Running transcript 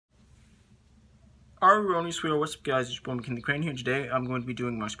Alright, sweetheart, what's up guys, it's your boy McKinley Crain here. Today I'm going to be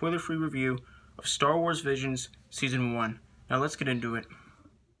doing my spoiler-free review of Star Wars Visions Season 1. Now let's get into it.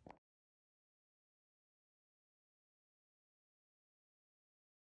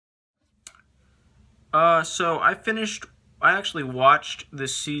 So I actually watched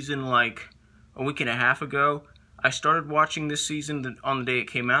this season like a week and a half ago. I started watching this season on the day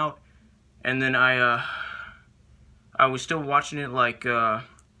it came out, and then I was still watching it like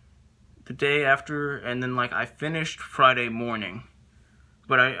the day after, and then like I finished Friday morning,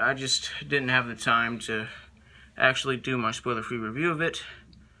 but I just didn't have the time to actually do my spoiler-free review of it.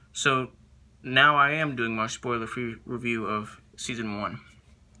 So now I am doing my spoiler-free review of Season 1.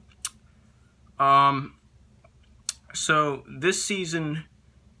 So this season,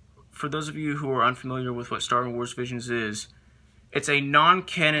 for those of you who are unfamiliar with what Star Wars Visions is, it's a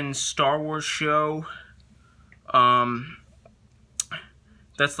non-canon Star Wars show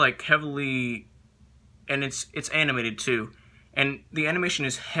that's like heavily, and it's animated too, and the animation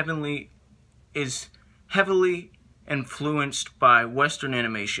is heavily influenced by Western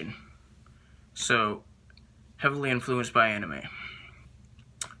animation. So heavily influenced by anime.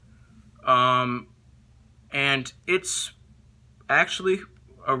 And it's actually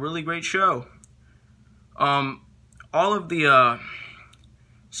a really great show. All of the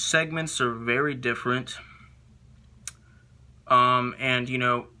segments are very different. And you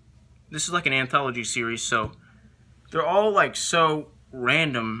know, this is like an anthology series, so they're all like so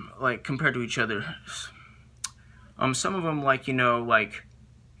random, like compared to each other. Some of them, like,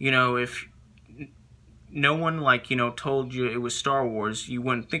 if no one, like, told you it was Star Wars, you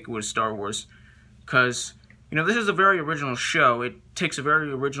wouldn't think it was Star Wars, because, this is a very original show. It takes a very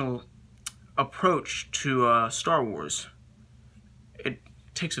original approach to Star Wars. It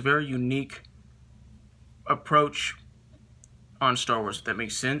takes a very unique approach on Star Wars, if that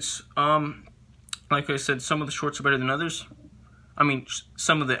makes sense. Like I said, some of the shorts are better than others. I mean,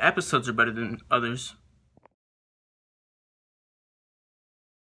 some of the episodes are better than others.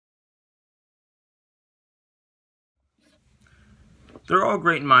 They're all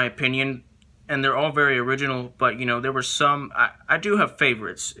great in my opinion, and they're all very original, but, there were some... I do have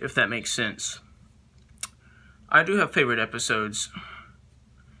favorites, if that makes sense. I do have favorite episodes,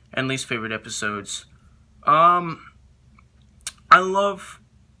 and least favorite episodes. I love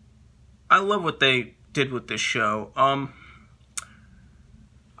what they did with this show. I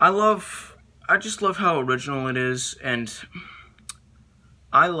just love how original it is, and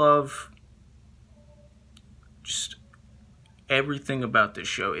I love just everything about this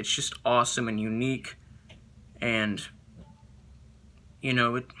show. It's just awesome and unique, and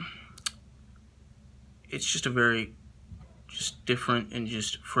it's just a very different and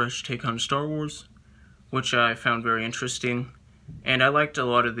just fresh take on Star Wars, which I found very interesting. And I liked a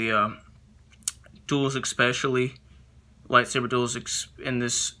lot of the duels, especially lightsaber duels in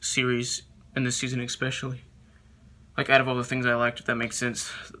this series, in this season especially. Like, out of all the things I liked, if that makes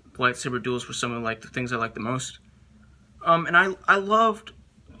sense, lightsaber duels were some of like the things I liked the most. And I loved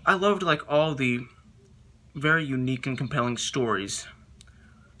like all the very unique and compelling stories.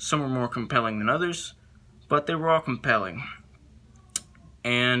 Some were more compelling than others, but they were all compelling.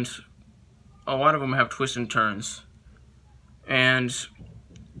 And a lot of them have twists and turns. And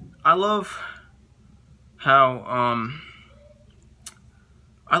I love how,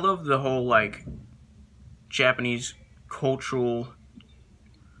 I love the whole, like, Japanese cultural,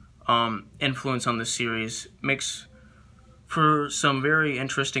 influence on this series. Makes for some very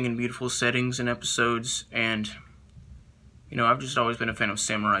interesting and beautiful settings and episodes, and, I've just always been a fan of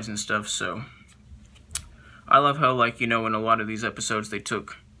samurais and stuff, so I love how, like, in a lot of these episodes they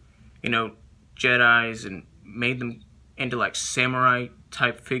took, Jedis and made them into like samurai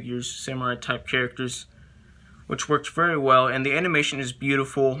type figures, samurai type characters, which worked very well. And the animation is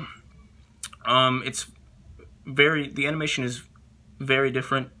beautiful. The animation is very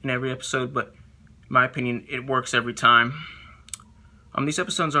different in every episode, but in my opinion it works every time. These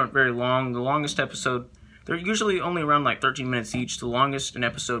episodes aren't very long. The longest episode, they're usually only around like 13 minutes each. The longest an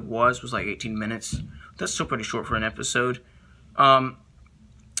episode was like 18 minutes. That's still pretty short for an episode.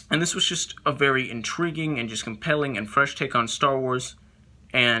 And this was just a very intriguing and just compelling and fresh take on Star Wars.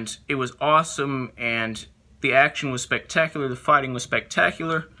 And it was awesome, and the action was spectacular, the fighting was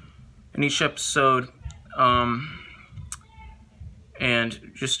spectacular in each episode.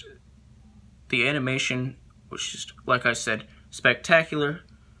 And just the animation was just, like I said, spectacular.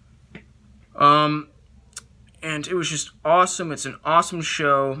 And it was just awesome. It's an awesome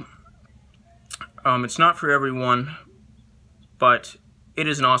show. It's not for everyone, but it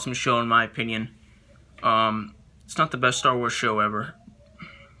is an awesome show in my opinion. It's not the best Star Wars show ever.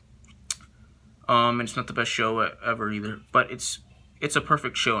 And it's not the best show ever either, but it's a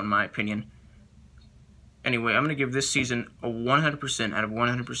perfect show in my opinion. Anyway, I'm going to give this season a 100% out of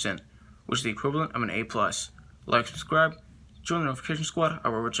 100%, which is the equivalent of an A+. Like, subscribe, join the notification squad, I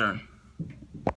will return.